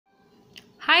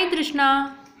Hi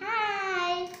Drishna,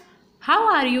 Hi, how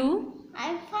are you?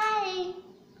 I'm fine.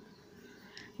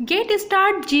 Get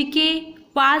start GK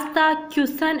was the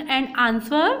question and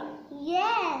answer.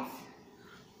 Yes,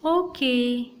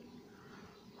 Okay.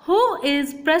 Who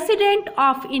is President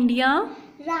of India?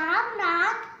 Ram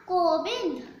Nath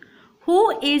Kovind, Who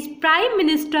is Prime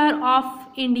Minister of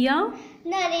India?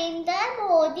 Narendra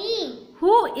Modi,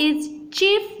 Who is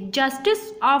Chief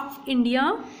Justice of India?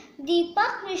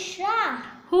 Deepak Mishra,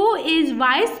 Who is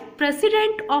Vice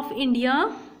President of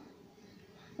India?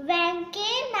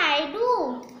 Venkaiah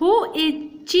Naidu, Who is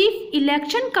Chief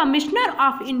Election Commissioner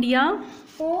of India?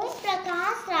 Om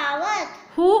Prakash Rawat,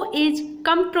 Who is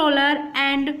Comptroller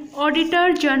and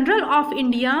Auditor General of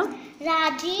India?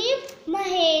 Rajiv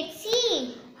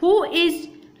Mahesi, Who is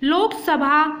Lok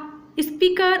Sabha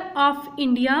Speaker of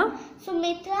India?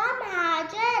 Sumitra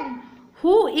Mahajan,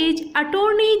 Who is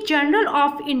Attorney General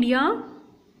of India?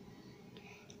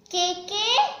 KK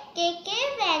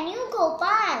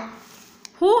Venugopal,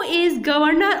 Who is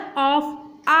Governor of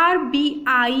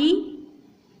RBI?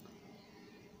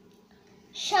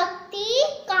 Shakti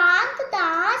Kant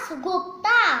Das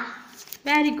Gupta,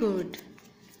 Very good.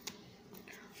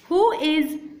 Who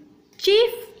is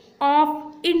Chief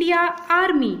of India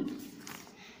Army?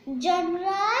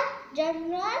 General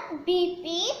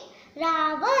Bipin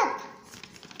Rawat,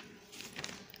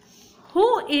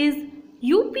 Who is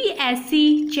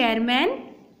UPSC Chairman?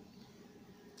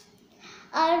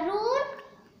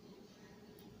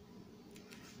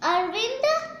 Arvind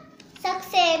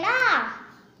Saxena,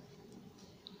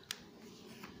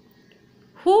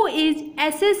 Who is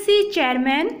SSC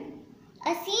Chairman?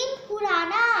 Asim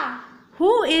Khurana,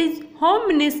 Who is Home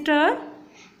Minister?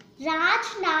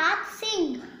 Rajnath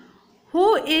Singh,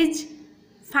 Who is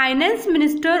Finance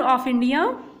Minister of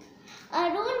India?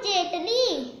 Arun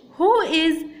Jaitley, Who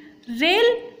is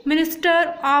Rail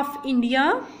Minister of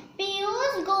India?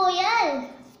 Piyush Goyal.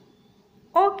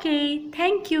 Okay,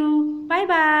 thank you. Bye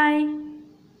bye.